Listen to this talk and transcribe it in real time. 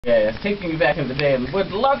Yes, taking you back in the day, and would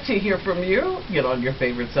love to hear from you. Get on your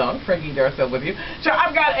favorite song, Frankie Darcell with you. So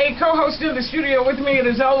I've got a co-host in the studio with me. It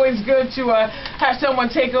is always good to have someone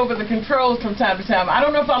take over the controls from time to time. I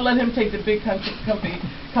don't know if I'll let him take the big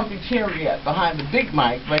comfy chair yet behind the big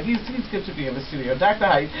mic, but he's good to be in the studio. Dr.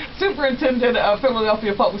 Hite, Superintendent of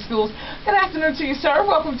Philadelphia Public Schools. Good afternoon to you, sir.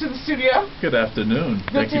 Welcome to the studio. Good afternoon.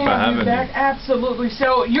 Good Thank you for having me. Absolutely.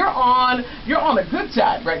 So you're on a good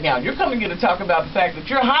side right now. You're coming in to talk about the fact that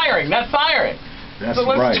you're hiring, not firing. That's so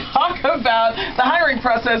let's right. talk about the hiring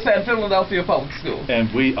process at Philadelphia Public Schools. And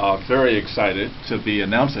we are very excited to be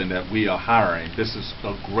announcing that we are hiring. This is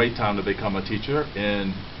a great time to become a teacher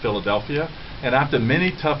in Philadelphia. And after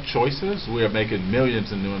many tough choices, we are making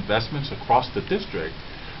millions in new investments across the district.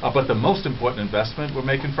 But the most important investment we're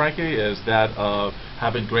making, Frankie, is that of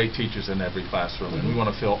having great teachers in every classroom. And we want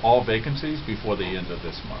to fill all vacancies before the end of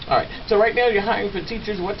this month. All right. So right now you're hiring for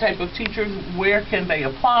teachers. What type of teachers? Where can they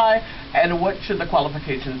apply? And what should the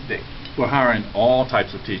qualifications be? We're hiring all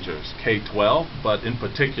types of teachers, K-12, but in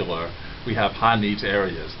particular, we have high needs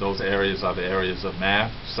areas. Those areas are the areas of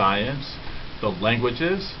math, science, the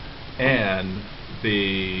languages, and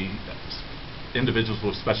the individuals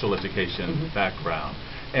with special education background.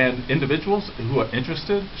 And individuals who are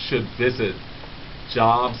interested should visit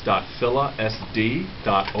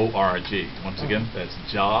jobs.philasd.org. Once again, that's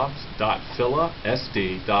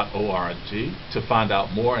jobs.philasd.org to find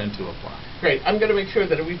out more and to apply. Great. I'm going to make sure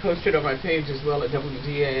that we post it on my page as well at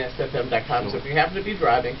wdasfm.com. So if you happen to be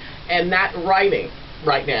driving and not writing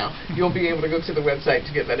right now, you'll be able to go to the website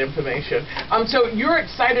to get that information. So you're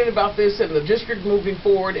excited about this and the district moving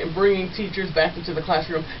forward and bringing teachers back into the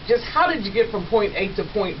classroom. Just how did you get from point A to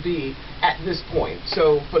point B at this point?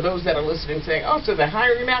 So for those that are listening saying, oh, so they're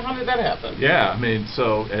hiring now, how did that happen? Yeah, I mean,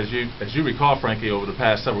 so as you recall, Frankie, over the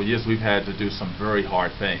past several years, we've had to do some very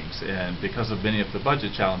hard things, and because of many of the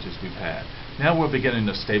budget challenges we've had, now we're beginning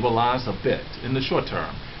to stabilize a bit in the short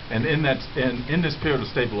term. And in this period of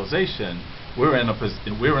stabilization, we're in a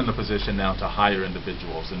position now to hire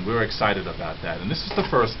individuals, and we're excited about that. And this is the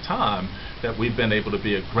first time that we've been able to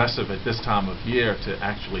be aggressive at this time of year to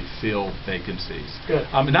actually fill vacancies. Good.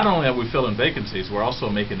 Not only are we filling vacancies, we're also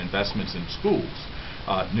making investments in schools.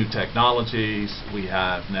 New technologies.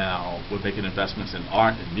 We're making investments in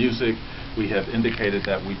art and music. We have indicated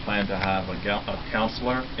that we plan to have a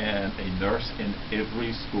counselor and a nurse in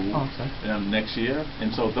every school next year.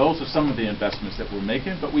 And so those are some of the investments that we're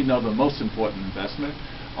making, but we know the most important investment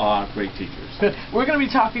are great teachers. Good. We're going to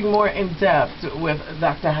be talking more in depth with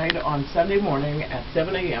Dr. Hite on Sunday morning at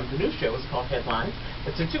 7 a.m. The new show is called Headlines.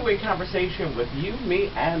 It's a two-way conversation with you, me,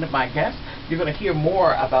 and my guest. You're going to hear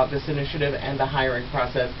more about this initiative and the hiring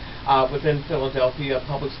process within Philadelphia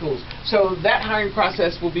Public Schools. So that hiring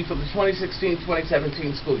process will be for the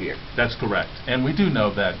 2016-2017 school year. That's correct. And we do know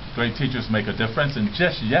that great teachers make a difference. And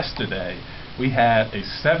just yesterday, we had a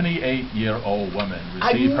 78-year-old woman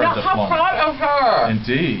receive her diploma. How proud of her.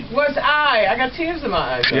 Indeed. I got tears in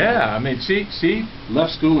my eyes. Yeah, I mean, she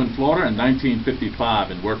left school in Florida in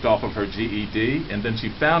 1955 and worked off of her GED, and then she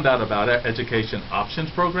found out about our Education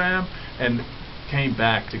Options Program and came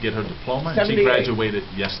back to get her diploma, and she graduated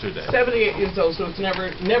yesterday. 78 years old, so it's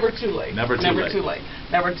never too late. Never too late.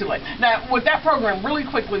 Never too late. Now, with that program, really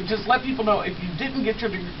quickly, just let people know if you didn't get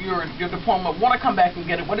your diploma, want to come back and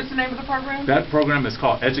get it. What is the name of the program? That program is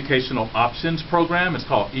called Educational Options Program. It's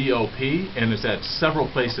called EOP, and it's at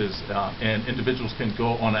several places, and individuals can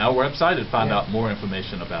go on our website and find out more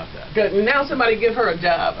information about that. Good. Now somebody give her a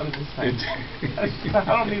job. I'm just saying.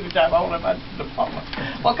 I don't need a job. I want my diploma.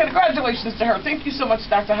 Well, congratulations to her. Thank you so much,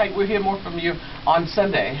 Dr. Hite. We'll hear more from you on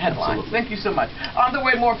Sunday Headlines. Absolutely. Thank you so much. On the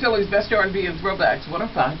way, more Philly's best R&B and throwbacks,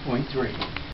 105.3.